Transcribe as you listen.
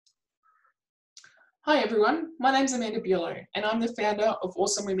Hi everyone, my name's Amanda Buelow and I'm the founder of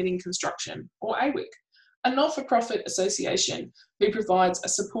Awesome Women in Construction, or AWIC, a not-for-profit association who provides a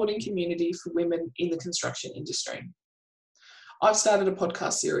supporting community for women in the construction industry. I've started a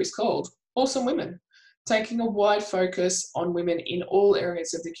podcast series called Awesome Women, taking a wide focus on women in all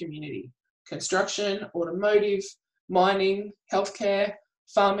areas of the community: construction, automotive, mining, healthcare,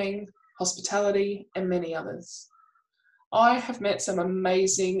 farming, hospitality, and many others. I have met some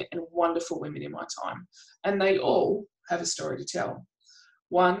amazing and wonderful women in my time, and they all have a story to tell,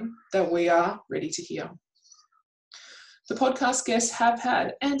 one that we are ready to hear. The podcast guests have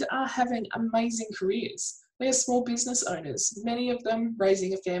had and are having amazing careers. They are small business owners, many of them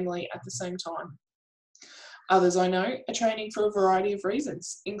raising a family at the same time. Others I know are training for a variety of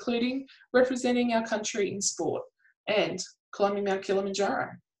reasons, including representing our country in sport and climbing Mount Kilimanjaro.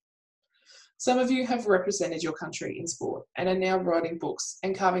 Some of you have represented your country in sport and are now writing books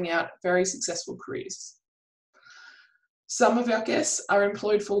and carving out very successful careers. Some of our guests are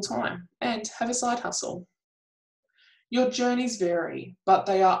employed full-time and have a side hustle. Your journeys vary, but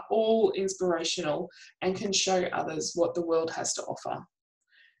they are all inspirational and can show others what the world has to offer.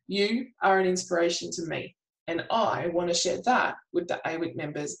 You are an inspiration to me, and I want to share that with the AWIC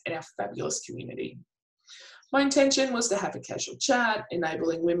members in our fabulous community. My intention was to have a casual chat,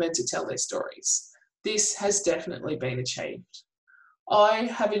 enabling women to tell their stories. This has definitely been achieved. I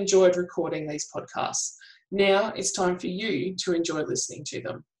have enjoyed recording these podcasts. Now it's time for you to enjoy listening to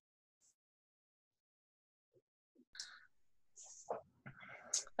them.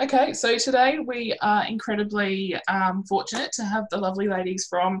 Okay, so today we are incredibly fortunate to have the lovely ladies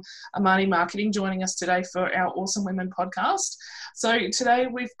from Amani Marketing joining us today for our Awesome Women podcast. So today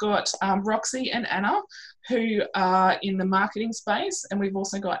we've got Roxy and Anna, who are in the marketing space, and we've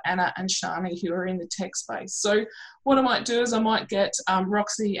also got Anna and Shani, who are in the tech space. So what I might do is I might get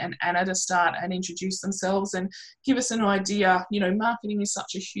Roxy and Anna to start and introduce themselves and give us an idea. You know, marketing is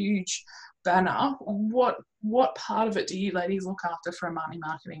such a huge banner. What part of it do you ladies look after for Amani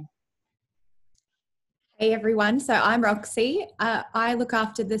Marketing? Hey everyone, so I'm Roxy. I look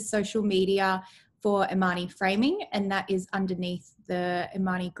after the social media for Amani Framing, and that is underneath the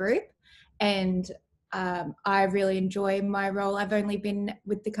Amani group. And I really enjoy my role. I've only been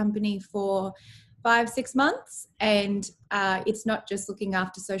with the company for 5-6 months, and it's not just looking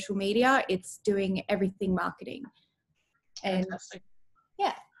after social media, it's doing everything marketing. And fantastic.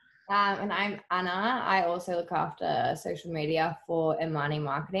 Yeah. And I'm Anna. I also look after social media for Amani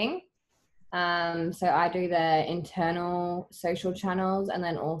Marketing. So I do the internal social channels and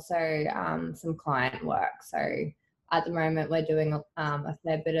then also some client work. So at the moment we're doing a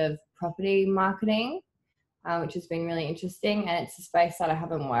fair bit of property marketing, which has been really interesting, and it's a space that I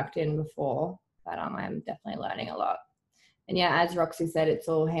haven't worked in before, but I'm definitely learning a lot. And yeah, as Roxy said, it's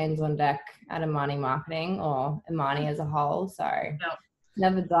all hands on deck at Amani Marketing, or Amani as a whole. So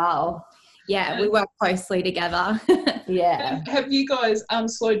never dull. Yeah, we work closely together. Yeah. Have you guys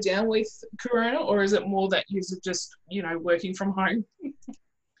slowed down with Corona, or is it more that you're just, working from home?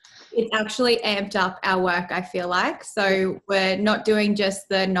 It's actually amped up our work, I feel like. So we're not doing just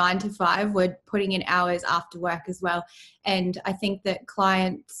the 9 to 5, we're putting in hours after work as well. And I think that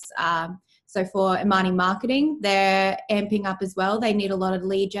clients, so for Amani Marketing, they're amping up as well. They need a lot of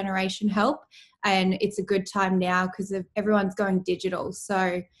lead generation help, and it's a good time now because everyone's going digital.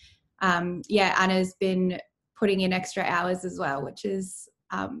 So Anna's been putting in extra hours as well, which is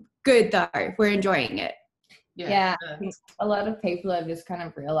good though. We're enjoying it. Yeah, I think a lot of people have just kind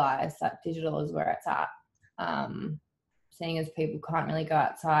of realised that digital is where it's at. Seeing as people can't really go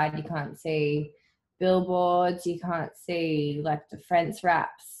outside, you can't see billboards, you can't see like the fence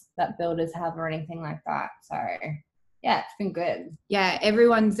wraps that builders have or anything like that. So yeah, it's been good. Yeah,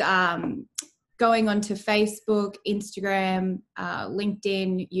 everyone's going onto Facebook, Instagram,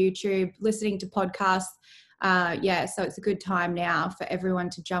 LinkedIn, YouTube, listening to podcasts. So it's a good time now for everyone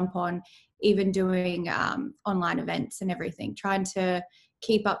to jump on, even doing online events and everything, trying to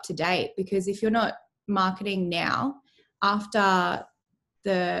keep up to date, because if you're not marketing now, after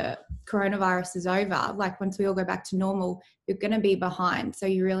the coronavirus is over, like once we all go back to normal, you're going to be behind. So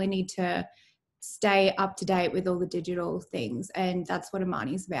you really need to stay up to date with all the digital things, and that's what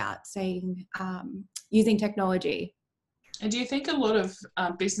Amani is about, using technology. And do you think a lot of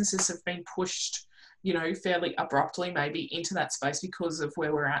businesses have been pushed, fairly abruptly maybe into that space because of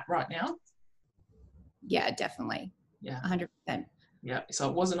where we're at right now? Yeah, definitely. Yeah. 100%. Yeah. So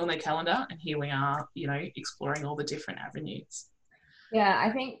it wasn't on their calendar, and here we are, exploring all the different avenues. Yeah,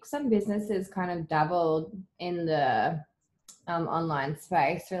 I think some businesses kind of dabbled in the online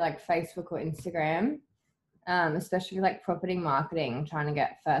space through like Facebook or Instagram. especially like property marketing, trying to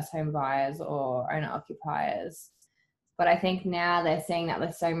get first home buyers or owner occupiers. But I think now they're seeing that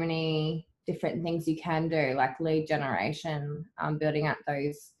there's so many different things you can do, like lead generation, building out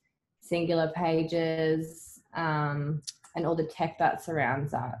those singular pages, and all the tech that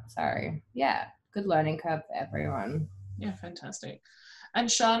surrounds that. So yeah, good learning curve for everyone. Yeah, fantastic. And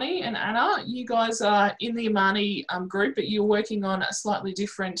Shani and Anna, you guys are in the Amani group, but you're working on a slightly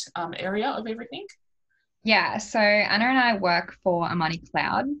different area of everything. Yeah, so Anna and I work for Amani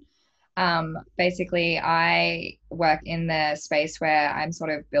Cloud. Basically, I work in the space where I'm sort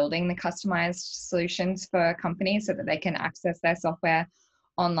of building the customized solutions for companies so that they can access their software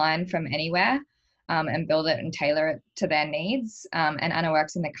online from anywhere, and build it and tailor it to their needs. And Anna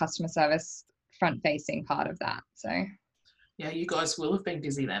works in the customer service front-facing part of that. So yeah, you guys will have been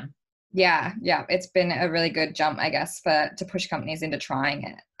busy then. Yeah, it's been a really good jump, I guess, to push companies into trying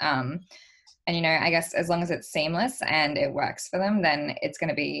it. And, you know, I guess as long as it's seamless and it works for them, then it's going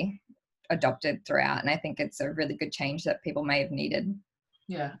to be adopted throughout. And I think it's a really good change that people may have needed.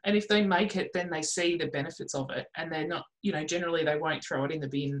 Yeah. And if they make it, then they see the benefits of it. And they're not, you know, generally they won't throw it in the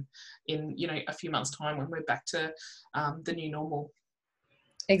bin in, you know, a few months' time when we're back to the new normal.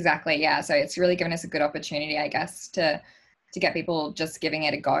 Exactly. Yeah. So it's really given us a good opportunity, I guess, to get people just giving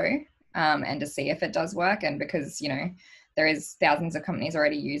it a go, and to see if it does work. And because, you know, there is thousands of companies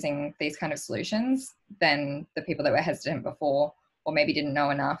already using these kind of solutions, then the people that were hesitant before or maybe didn't know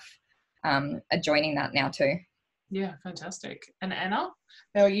enough are joining that now too. Yeah, fantastic. And Anna,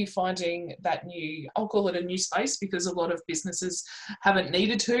 how are you finding that new, I'll call it a new space, because a lot of businesses haven't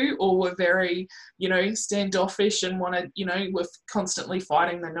needed to, or were very, you know, standoffish and wanted, you know, we're constantly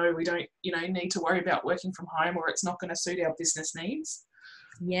fighting the no, we don't, you know, need to worry about working from home, or it's not going to suit our business needs?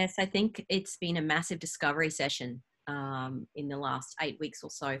 Yes, I think it's been a massive discovery session in the last 8 weeks or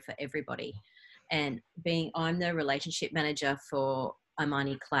so for everybody. And I'm the relationship manager for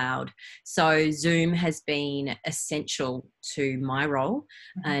Amani Cloud. So Zoom has been essential to my role,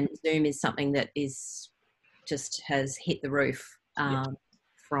 and Zoom is something that has hit the roof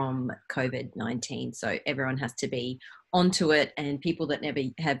from COVID-19. So everyone has to be onto it, and people that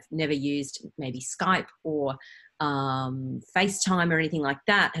have never used maybe Skype or FaceTime or anything like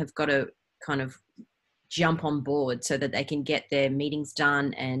that have got to kind of jump on board so that they can get their meetings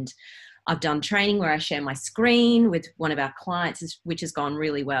done. And I've done training where I share my screen with one of our clients, which has gone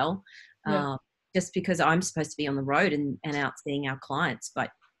really well. Just because I'm supposed to be on the road and out seeing our clients,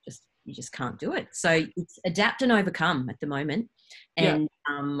 but you just can't do it. So it's adapt and overcome at the moment. And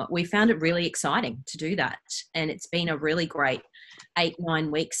we found it really exciting to do that. And it's been a really great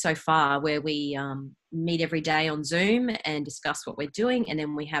 8-9 weeks so far, where we meet every day on Zoom and discuss what we're doing. And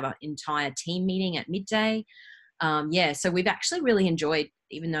then we have an entire team meeting at midday. So we've actually really enjoyed,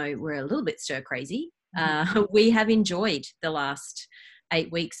 even though we're a little bit stir crazy, we have enjoyed the last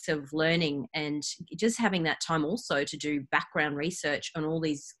 8 weeks of learning and just having that time also to do background research on all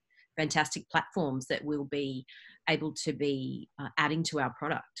these fantastic platforms that we'll be able to be adding to our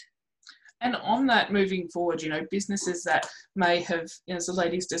product. And on that, moving forward, you know, businesses that may have, as the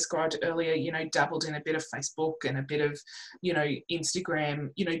ladies described earlier, you know, dabbled in a bit of Facebook and a bit of, you know, Instagram,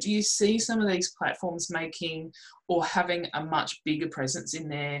 you know, do you see some of these platforms making or having a much bigger presence in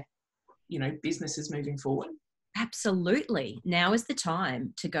their, you know, businesses moving forward? Absolutely. Now is the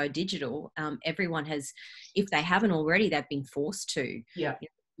time to go digital. Everyone has, if they haven't already, they've been forced to. Yeah.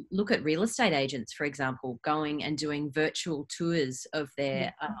 Look at real estate agents, for example, going and doing virtual tours of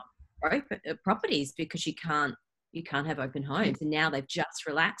their properties, because you can't have open homes. And now they've just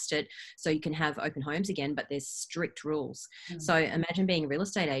relaxed it so you can have open homes again, but there's strict rules. So imagine being a real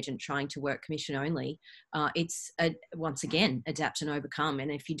estate agent trying to work commission only. It's once again, adapt and overcome. And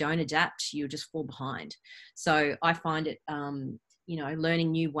if you don't adapt, you'll just fall behind. So I find it, you know,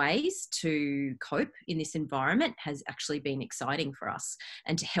 learning new ways to cope in this environment has actually been exciting for us,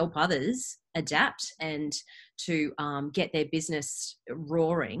 and to help others adapt and to get their business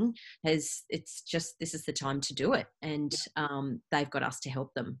roaring. This is the time to do it. And they've got us to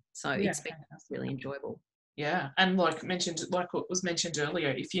help them. So it's been really enjoyable. Yeah. And like what was mentioned earlier,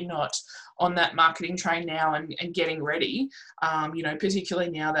 if you're not on that marketing train now and getting ready, you know,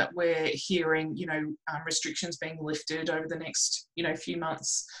 particularly now that we're hearing, you know, restrictions being lifted over the next, you know, few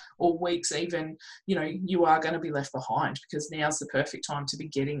months or weeks even, you know, you are going to be left behind, because now's the perfect time to be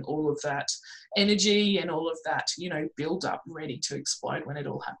getting all of that energy and all of that, you know, build up ready to explode when it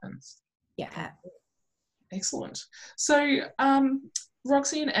all happens. Yeah. Excellent. So,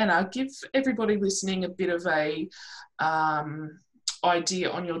 Roxy and Anna, give everybody listening a bit of a idea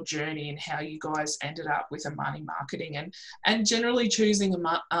on your journey and how you guys ended up with Amani Marketing and generally choosing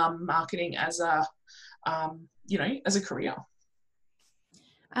marketing as a as a career?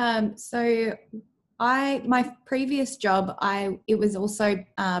 So my previous job, it was also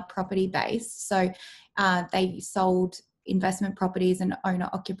property based. So they sold investment properties and owner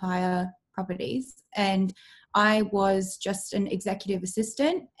occupier properties, and I was just an executive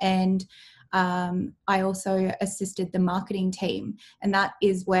assistant, and I also assisted the marketing team, and that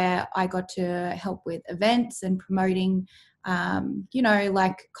is where I got to help with events and promoting,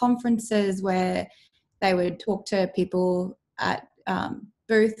 like conferences where they would talk to people at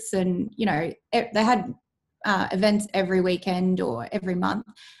booths, and they had events every weekend or every month.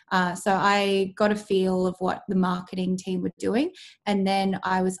 So I got a feel of what the marketing team were doing, and then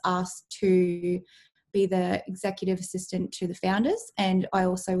I was asked to be the executive assistant to the founders, and I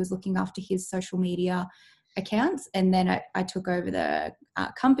also was looking after his social media accounts, and then I took over the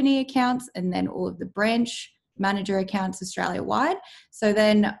company accounts, and then all of the branch manager accounts Australia-wide. So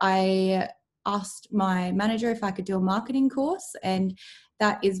then I asked my manager if I could do a marketing course, and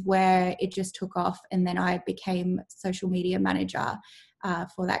that is where it just took off, and then I became social media manager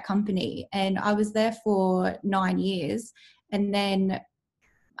for that company, and I was there for 9 years. And then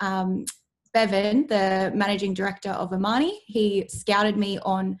Bevan, the managing director of Amani, he scouted me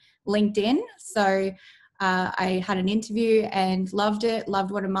on LinkedIn. So I had an interview and loved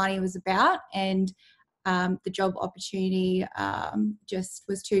what Amani was about, and the job opportunity just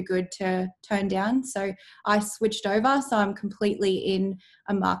was too good to turn down. So I switched over. So I'm completely in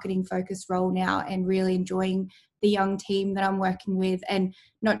a marketing focused role now, and really enjoying the young team that I'm working with, and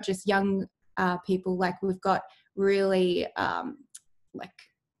not just young people. Like, we've got really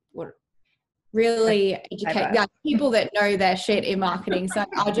really educate people that know their shit in marketing. So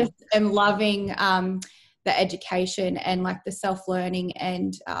I just am loving the education and like the self-learning,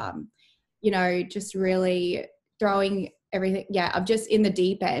 and just really throwing everything. Yeah, I'm just in the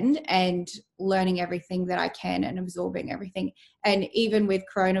deep end and learning everything that I can and absorbing everything. And even with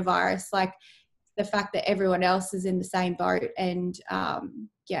coronavirus, like the fact that everyone else is in the same boat and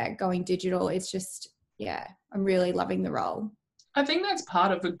going digital, it's just, I'm really loving the role. I think that's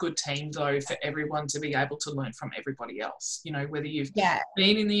part of a good team, though, for everyone to be able to learn from everybody else, whether you've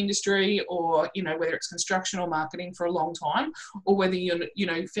been in the industry, or, whether it's construction or marketing for a long time, or whether you're,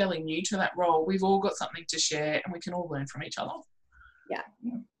 fairly new to that role. We've all got something to share, and we can all learn from each other.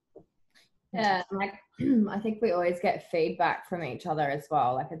 Yeah, I think we always get feedback from each other as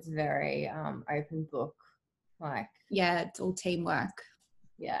well. Like, it's very open book. It's all teamwork.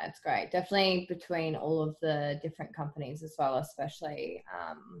 Yeah, it's great. Definitely between all of the different companies as well, especially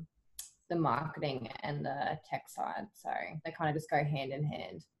the marketing and the tech side. So they kind of just go hand in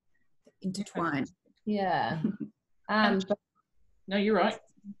hand. Intertwined. Yeah. No, you're right.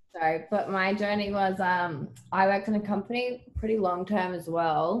 So, but my journey was, I worked in a company pretty long term as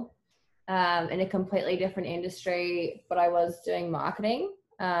well, in a completely different industry, but I was doing marketing.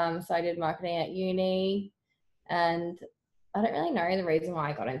 So I did marketing at uni, and I don't really know the reason why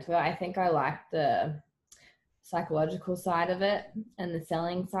I got into it. I think I liked the psychological side of it and the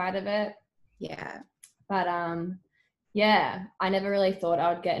selling side of it. Yeah. But I never really thought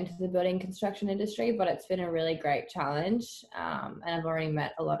I would get into the building construction industry, but it's been a really great challenge. And I've already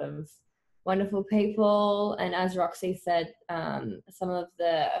met a lot of wonderful people. And as Roxy said, some of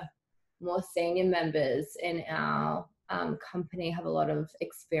the more senior members in our company have a lot of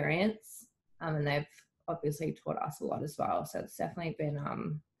experience, and they've obviously taught us a lot as well. So it's definitely been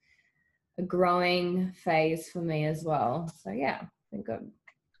a growing phase for me as well. So yeah, been good.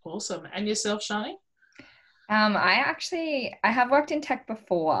 Awesome. And yourself, Shani? I have worked in tech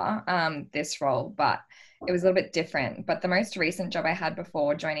before this role, but it was a little bit different. But the most recent job I had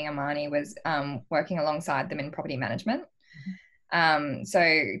before joining Amani was working alongside them in property management.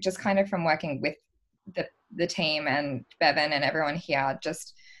 So just kind of from working with the team and Bevan and everyone here,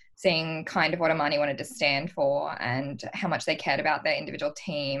 just seeing kind of what Amani wanted to stand for and how much they cared about their individual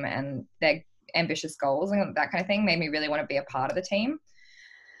team and their ambitious goals and that kind of thing made me really want to be a part of the team.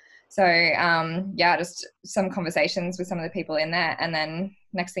 So just some conversations with some of the people in there, and then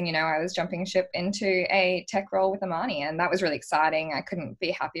next thing you know, I was jumping ship into a tech role with Amani, and that was really exciting. I couldn't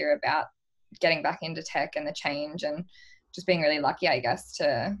be happier about getting back into tech and the change, and just being really lucky, I guess,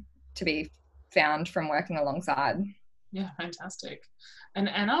 to be found from working alongside. Yeah, fantastic. And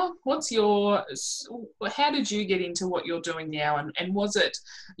Anna, how did you get into what you're doing now? And was it,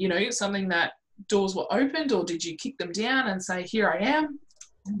 something that doors were opened, or did you kick them down and say, here I am?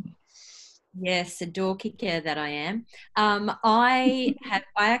 Yes, a door kicker that I am. I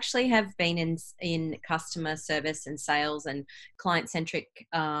actually have been in customer service and sales and client-centric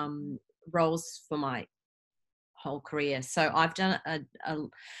roles for my whole career. So I've done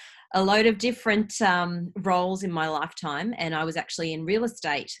a load of different roles in my lifetime, and I was actually in real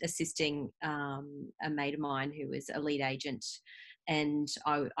estate assisting a mate of mine who was a lead agent, and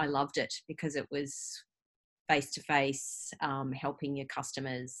I loved it because it was face-to-face, helping your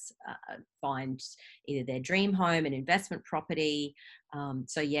customers find either their dream home, an investment property.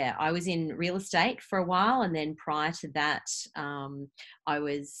 So yeah, I was in real estate for a while, and then prior to that, I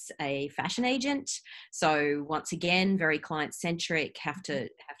was a fashion agent. So once again, very client-centric, have to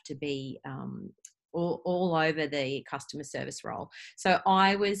be all over the customer service role. So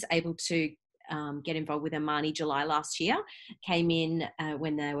I was able to get involved with Armani July last year. Came in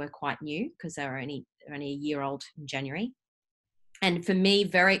when they were quite new, because they were only a year old in January. And for me,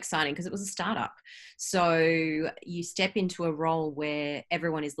 very exciting because it was a startup. So you step into a role where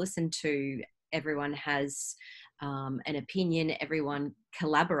everyone is listened to, everyone has an opinion, everyone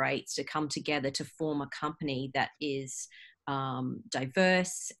collaborates to come together to form a company that is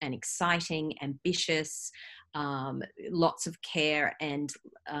diverse and exciting, ambitious, lots of care and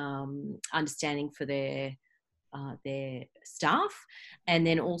understanding for their staff, and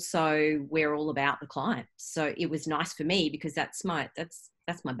then also we're all about the client. So it was nice for me because that's my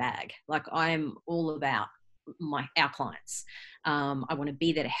bag. Like, I'm all about our clients. I want to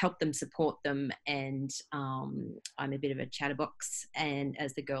be there to help them, support them, and I'm a bit of a chatterbox, and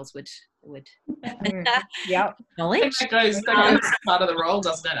as the girls would Yep. acknowledge. That goes part of the role,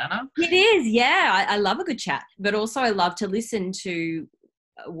 doesn't it, Anna? It is, yeah. I love a good chat, but also I love to listen to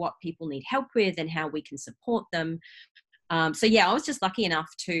what people need help with and how we can support them. So yeah, I was just lucky enough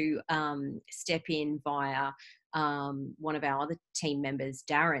to step in via one of our other team members,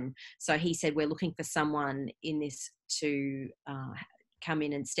 Darren. So he said, we're looking for someone in this to come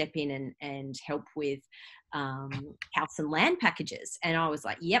in and step in and help with house and land packages. And I was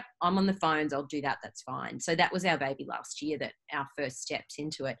like, yep, I'm on the phones, I'll do that, that's fine. So that was our baby last year, that our first steps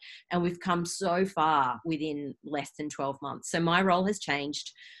into it. And we've come so far within less than 12 months. So my role has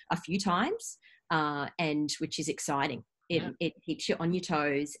changed a few times, and which is exciting. It keeps you on your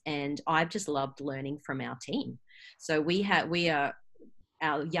toes, and I've just loved learning from our team. So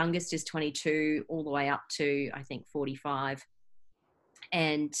our youngest is 22 all the way up to, I think, 45.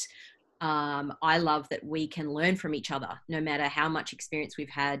 And I love that we can learn from each other, no matter how much experience we've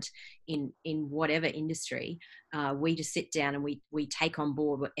had in whatever industry. We just sit down and we take on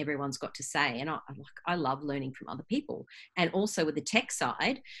board what everyone's got to say. And I love learning from other people. And also with the tech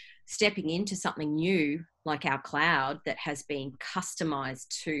side, stepping into something new like our cloud that has been customized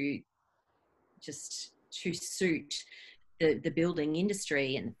to suit the building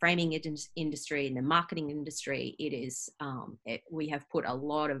industry and the framing industry and the marketing industry. It is we have put a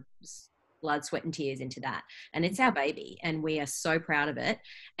lot of blood, sweat and tears into that, and it's our baby, and we are so proud of it.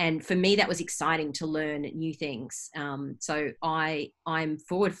 And for me, that was exciting to learn new things. So I'm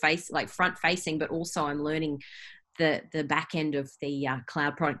front facing, but also I'm learning the back end of the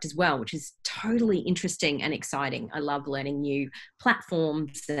cloud product as well, which is totally interesting and exciting. I love learning new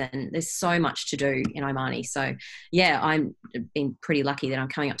platforms, and there's so much to do in Omani. So yeah, I'm been pretty lucky that I'm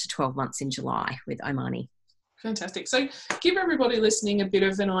coming up to 12 months in July with Omani. Fantastic. So give everybody listening a bit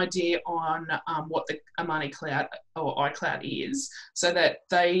of an idea on what the Omani Cloud or iCloud is, so that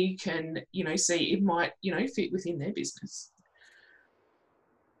they can, see it might, fit within their business.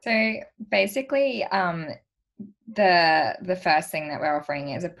 So basically, the first thing that we're offering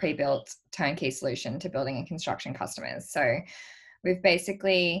is a pre-built turnkey solution to building and construction customers. So we've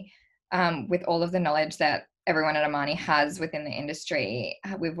basically, with all of the knowledge that everyone at Omani has within the industry,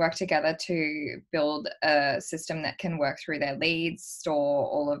 we've worked together to build a system that can work through their leads, store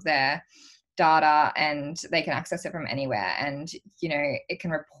all of their data, and they can access it from anywhere. And, it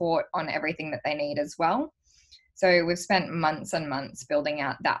can report on everything that they need as well. So we've spent months and months building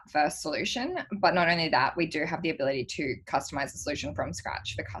out that first solution. But not only that, we do have the ability to customize the solution from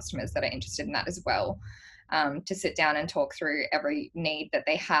scratch for customers that are interested in that as well, to sit down and talk through every need that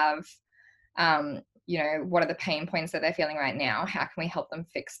they have. What are the pain points that they're feeling right now? How can we help them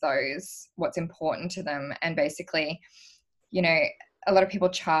fix those? What's important to them? And basically, a lot of people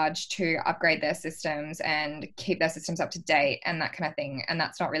charge to upgrade their systems and keep their systems up to date and that kind of thing. And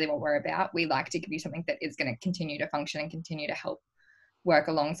that's not really what we're about. We like to give you something that is going to continue to function and continue to help work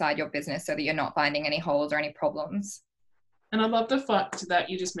alongside your business so that you're not finding any holes or any problems. And I love the fact that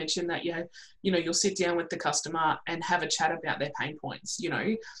you just mentioned that you'll sit down with the customer and have a chat about their pain points.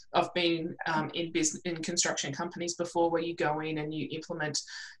 I've been in construction companies before where you go in and you implement,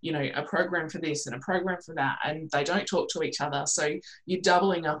 a program for this and a program for that, and they don't talk to each other. So you're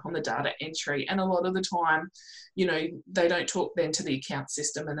doubling up on the data entry, and a lot of the time, they don't talk then to the account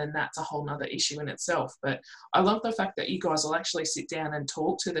system, and then that's a whole nother issue in itself. But I love the fact that you guys will actually sit down and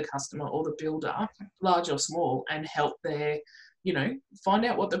talk to the customer or the builder, large or small, and help their, find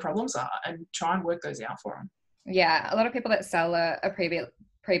out what the problems are and try and work those out for them. Yeah, a lot of people that sell a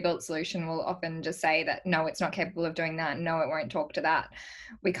pre-built solution will often just say that, no, it's not capable of doing that. No, it won't talk to that.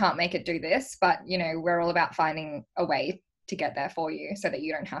 We can't make it do this. But, we're all about finding a way to get there for you so that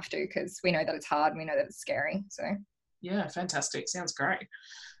you don't have to, because we know that it's hard and we know that it's scary. So yeah, fantastic. Sounds great.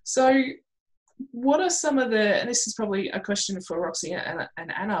 So what are some of the, and this is probably a question for Roxy and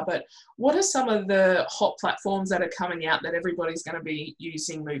Anna, but what are some of the hot platforms that are coming out that everybody's going to be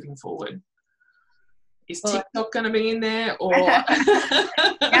using moving forward? Is TikTok going to be in there, or?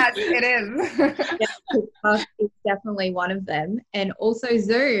 Yes, it is. TikTok is definitely one of them. And also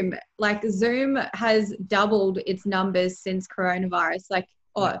Zoom. Like, Zoom has doubled its numbers since coronavirus.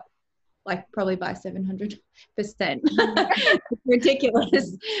 Probably by 700%. It's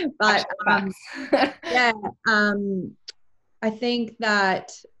ridiculous. But I think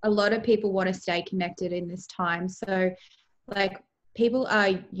that a lot of people want to stay connected in this time. So people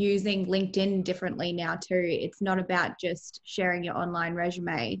are using LinkedIn differently now too. It's not about just sharing your online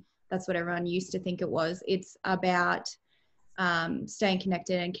resume. That's what everyone used to think it was. It's about staying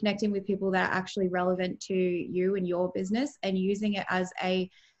connected and connecting with people that are actually relevant to you and your business, and using it as a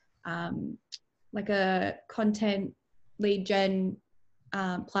content lead gen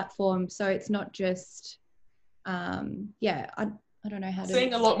platform. So it's not just I don't know how to.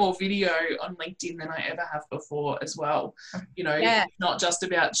 Seeing a lot more video on LinkedIn than I ever have before as well. It's not just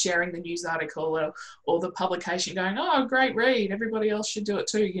about sharing the news article or the publication going, oh, great read, everybody else should do it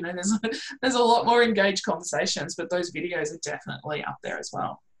too. There's a lot more engaged conversations, but those videos are definitely up there as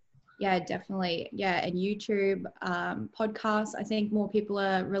well. Yeah, definitely. Yeah, and YouTube, podcasts. I think more people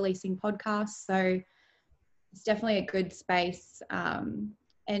are releasing podcasts, so it's definitely a good space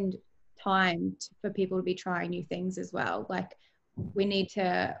and time for people to be trying new things as well. We need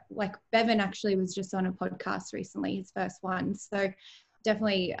to, Bevan actually was just on a podcast recently, his first one. So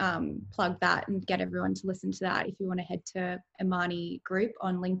definitely plug that and get everyone to listen to that. If you want to head to Imani Group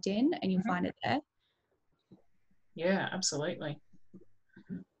on LinkedIn, and you'll find it there. Yeah, absolutely.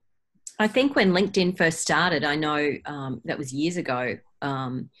 I think when LinkedIn first started, I know that was years ago,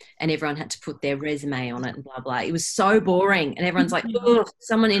 and everyone had to put their resume on it and blah, blah. It was so boring. And everyone's like, oh,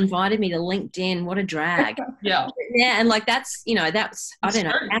 someone invited me to LinkedIn. What a drag. Yeah. Yeah. And that's, that's, I don't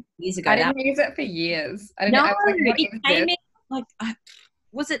know, how many years ago. I didn't use it for years. I know. It came in,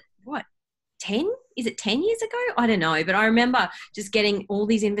 was it, 10? Is it 10 years ago? I don't know. But I remember just getting all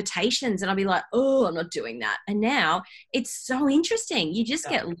these invitations and I'd be like, oh, I'm not doing that. And now it's so interesting. You just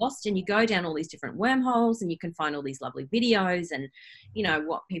get lost and you go down all these different wormholes and you can find all these lovely videos and,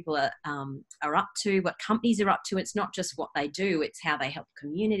 what people are up to, what companies are up to. It's not just what they do, it's how they help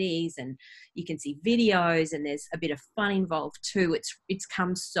communities, and you can see videos and there's a bit of fun involved too. It's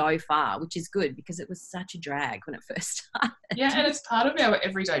come so far, which is good because it was such a drag when it first started. Yeah, and it's part of our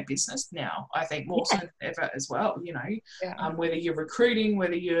everyday business now, I think, more so than ever as well, whether you're recruiting,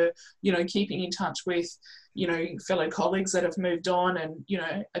 whether you're, keeping in touch with, fellow colleagues that have moved on and,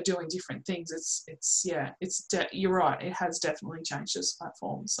 are doing different things. You're right. It has definitely changed this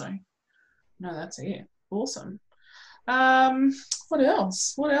platform. So, no, that's it. Awesome. What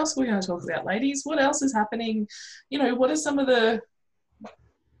else? What else are we going to talk about, ladies? What else is happening? What are some of the,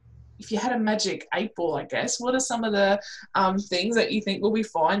 if you had a magic 8-ball, I guess, what are some of the things that you think we'll be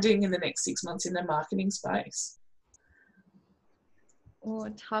finding in the next 6 months in the marketing space? Oh,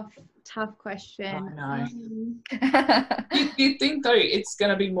 tough question. I know. You think, though, it's going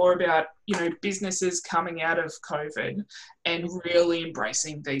to be more about, businesses coming out of COVID and really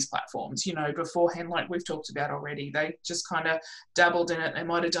embracing these platforms. Beforehand, like we've talked about already, they just kind of dabbled in it. They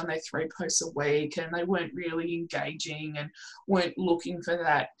might have done their 3 posts a week and they weren't really engaging and weren't looking for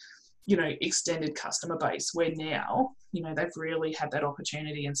that, extended customer base, where now, they've really had that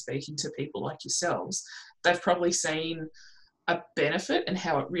opportunity, and speaking to people like yourselves, they've probably seen a benefit and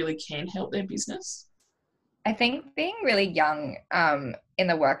how it really can help their business. I think being really young in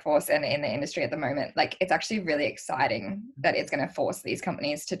the workforce and in the industry at the moment, it's actually really exciting that it's going to force these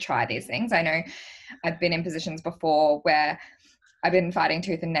companies to try these things. I know I've been in positions before where I've been fighting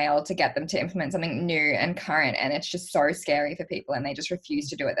tooth and nail to get them to implement something new and current, and it's just so scary for people, and they just refuse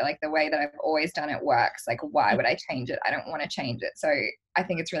to do it. They're like, the way that I've always done it works. Like, why would I change it? I don't want to change it. So I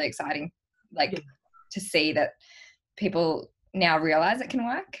think it's really exciting, like, to see that people now realize it can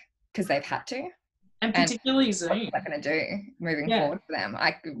work because they've had to. And particularly Zoom. What's that going to do moving forward for them?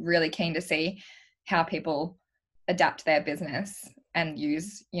 I'm really keen to see how people adapt their business and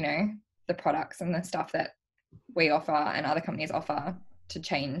use, you know, the products and the stuff that we offer and other companies offer to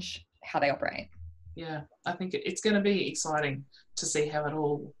change how they operate. Yeah, I think it's going to be exciting to see how it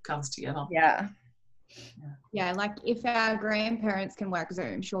all comes together. Yeah, like if our grandparents can work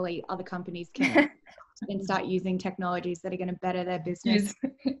Zoom, surely other companies can and start using technologies that are going to better their business.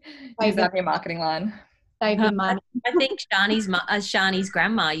 Use that for your marketing line. Save them money. I think Shani's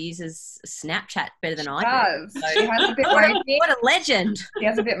grandma uses Snapchat better than I do. So she has a Bitmoji. What a legend. She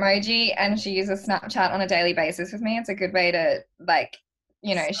has a Bitmoji and she uses Snapchat on a daily basis with me. It's a good way to, like,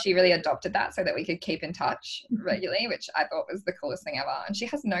 you know, she really adopted that so that we could keep in touch regularly, which I thought was the coolest thing ever. And she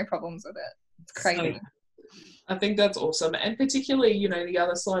has no problems with it. It's crazy. I think that's awesome. And particularly, you know, the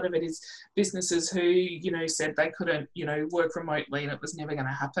other side of it is businesses who, you know, said they couldn't, you know, work remotely and it was never going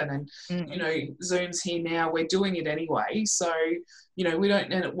to happen. And, you know, Zoom's here now, we're doing it anyway. So, you know, we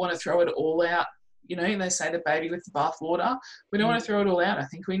don't want to throw it all out. You know, they say the baby with the bathwater. We don't want to throw it all out. I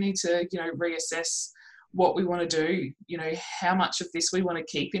think we need to, you know, reassess what we want to do, you know, how much of this we want to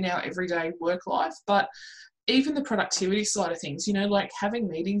keep in our everyday work life. But even the productivity side of things, you know, like having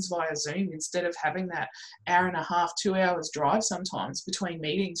meetings via Zoom instead of having that hour and a half, 2 hours drive sometimes between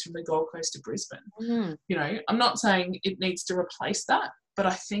meetings from the Gold Coast to Brisbane. You know, I'm not saying it needs to replace that, but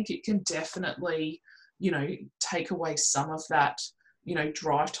I think it can definitely, you know, take away some of that, you know,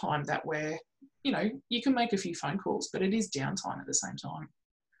 drive time that where, you know, you can make a few phone calls, but it is downtime at the same time.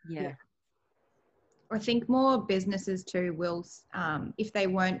 Yeah. I think more businesses too will, if they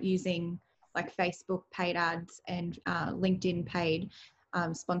weren't using like Facebook paid ads and LinkedIn paid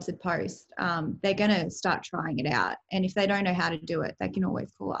sponsored posts, they're going to start trying it out. And if they don't know how to do it, they can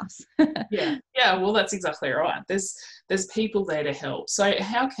always call us. Yeah, well, that's exactly right. There's people there to help. So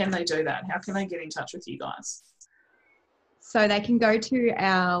how can they do that? How can they get in touch with you guys? So they can go to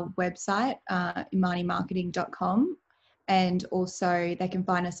our website, imanimarketing.com, and also they can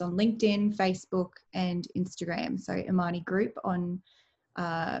find us on LinkedIn, Facebook and Instagram. So Imani Group on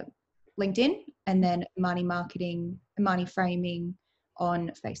LinkedIn, and then Imani Marketing, Imani Framing on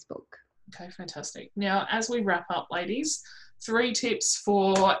Facebook. Okay, fantastic. Now, as we wrap up, ladies, 3 tips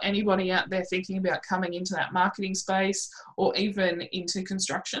for anybody out there thinking about coming into that marketing space or even into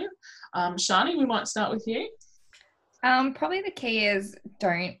construction. Shani, we might start with you. Probably the key is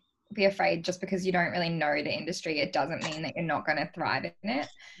don't be afraid just because you don't really know the industry. It doesn't mean that you're not going to thrive in it.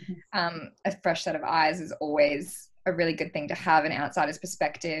 A fresh set of eyes is always a really good thing to have, an outsider's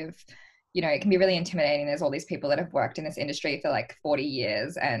perspective. You know, it can be really intimidating. There's all these people that have worked in this industry for like 40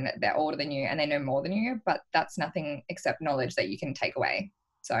 years and they're older than you and they know more than you, but that's nothing except knowledge that you can take away.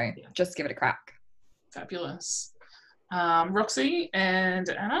 So just give it a crack. Fabulous. Roxy and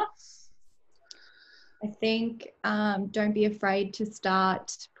Anna? I think don't be afraid to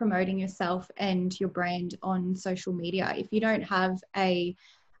start promoting yourself and your brand on social media. If you don't have a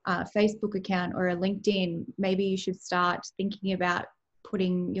Facebook account or a LinkedIn, maybe you should start thinking about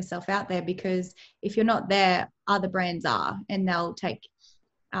putting yourself out there, because if you're not there, other brands are and they'll take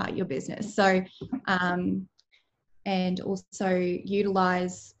your business. So and also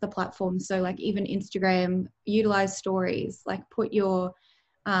utilize the platforms. So like even Instagram, utilize stories, like put your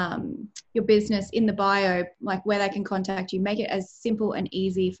business in the bio, like where they can contact you. Make it as simple and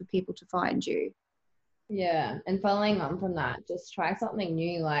easy for people to find you. Yeah, and following on from that, just try something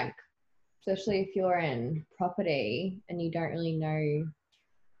new, like especially if you're in property and you don't really know,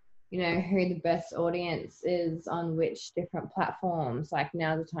 you know, who the best audience is on which different platforms. Like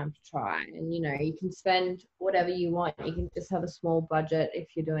now's the time to try. And, you know, you can spend whatever you want. You can just have a small budget if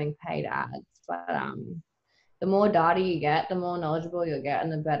you're doing paid ads. But the more data you get, the more knowledgeable you'll get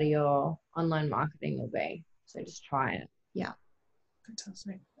and the better your online marketing will be. So just try it. Yeah.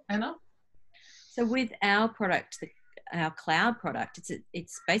 Fantastic. Anna? So with our product, our cloud product,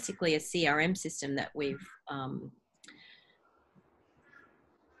 it's basically a CRM system that we've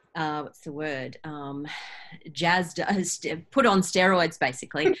what's the word? Jazzed, put on steroids,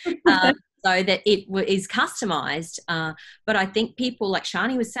 basically, so that it is customized. But I think people, like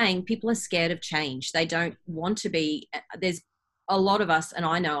Shani was saying, people are scared of change. They don't want to be. There's a lot of us, and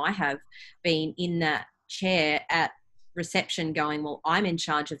I know I have been in that chair at reception going, well, I'm in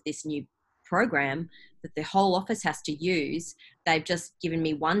charge of this new program that the whole office has to use. They've just given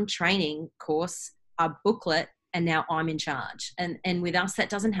me one training course, a booklet, and now I'm in charge. And with us, that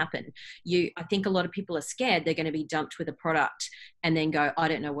doesn't happen. I think a lot of people are scared they're going to be dumped with a product and then go, I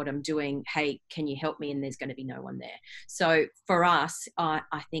don't know what I'm doing. Hey, can you help me? And there's going to be no one there. So for us, I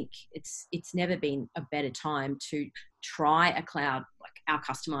think it's never been a better time to try a cloud, like our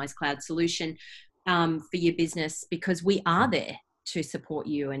customized cloud solution for your business, because we are there to support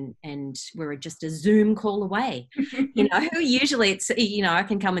you, and we're just a Zoom call away. Usually it's, I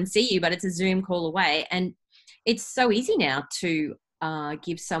can come and see you, but it's a Zoom call away. And it's so easy now to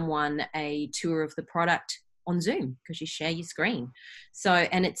give someone a tour of the product on Zoom, because you share your screen. So,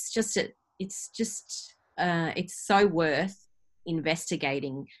 and it's so worth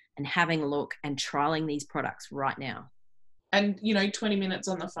investigating and having a look and trialing these products right now. And 20 minutes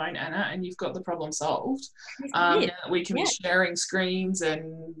on the phone, Anna, and you've got the problem solved. We can be sharing screens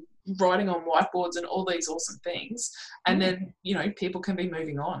and writing on whiteboards and all these awesome things, and then people can be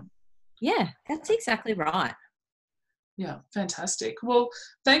moving on. Yeah, that's exactly right. Yeah, fantastic. Well,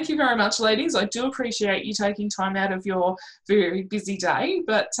 thank you very much, ladies. I do appreciate you taking time out of your very busy day.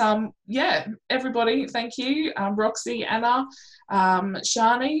 But everybody, thank you. Roxy, Anna,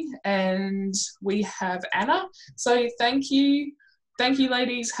 Shani, and we have Anna. So thank you. Thank you,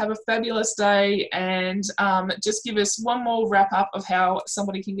 ladies. Have a fabulous day. And just give us one more wrap up of how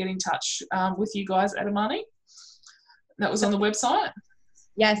somebody can get in touch with you guys at Imani. That was on the website.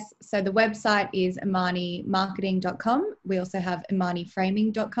 Yes, so the website is imanimarketing.com. We also have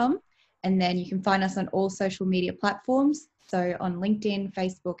imaniframing.com, and then you can find us on all social media platforms. So on LinkedIn,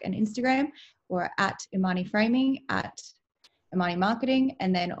 Facebook, and Instagram, or at Imani Framing, at Imani Marketing,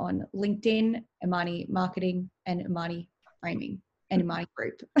 and then on LinkedIn, Imani Marketing and Imani Framing and Imani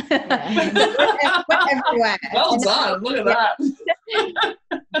Group. We're everywhere. Well done. Look at that.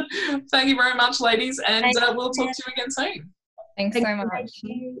 Thank you very much, ladies, and we'll talk to you again soon. Thanks so much.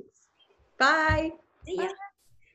 Bye. See ya.